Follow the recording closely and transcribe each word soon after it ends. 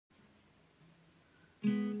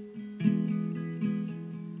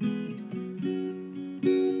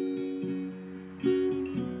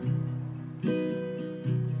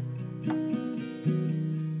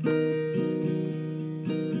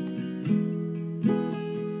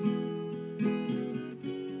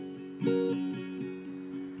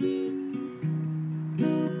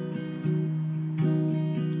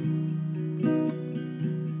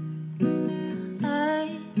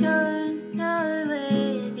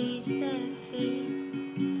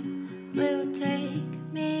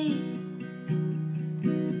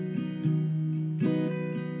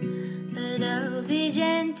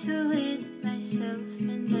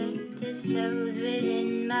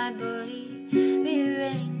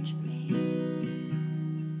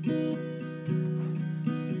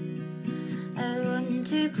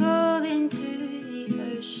to crawl into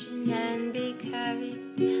the ocean and be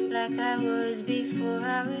carried like I was before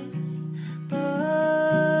I was born.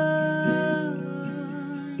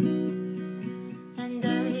 And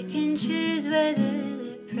I can choose whether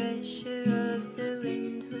the pressure of the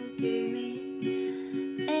wind will do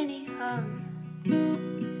me any harm.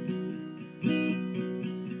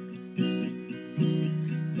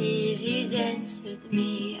 If you dance with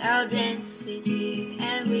me, I'll dance with you,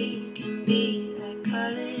 and we can be like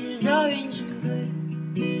colors orange and blue.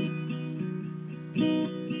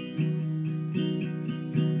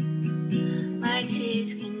 My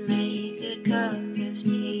tears can make a cup of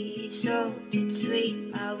tea, salted sweet,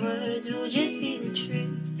 my words will just be the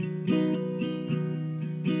truth.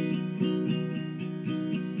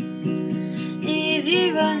 If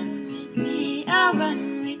you run with me, I'll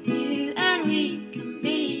run with you, and we can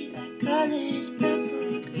be like colors purple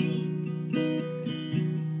and green.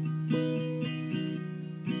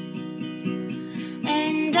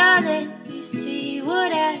 And I'll let you see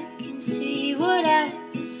what I can see, what I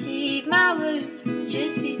perceive. My words will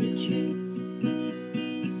just be the truth.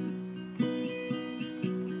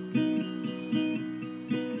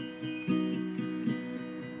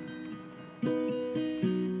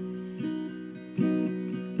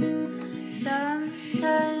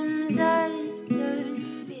 Sometimes I don't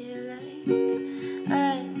feel like I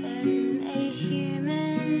am a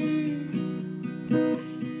human,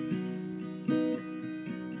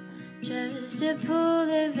 just a pool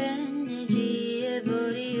of energy, a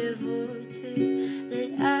body of water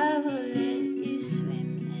that I will let you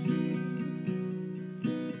swim in.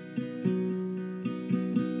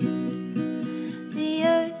 The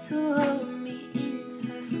earth will hold me in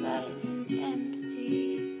her flight and empty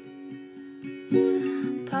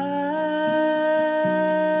palms,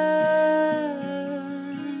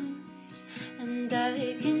 and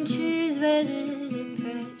I can choose whether the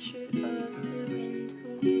pressure of the wind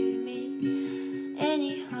will do me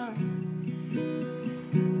any harm.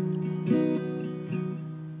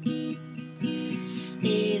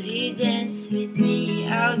 If you dance with me,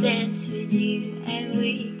 I'll dance with you, and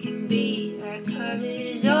we can be like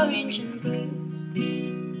colors orange and blue.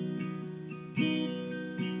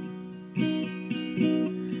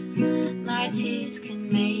 My tears can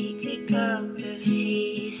make a cup of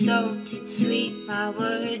tea, salted sweet, my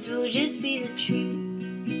words will just be the truth.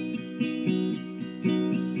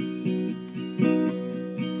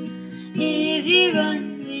 If you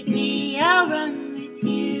run with me, I'll run with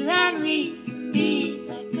you, and we can be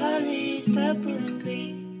like colors purple and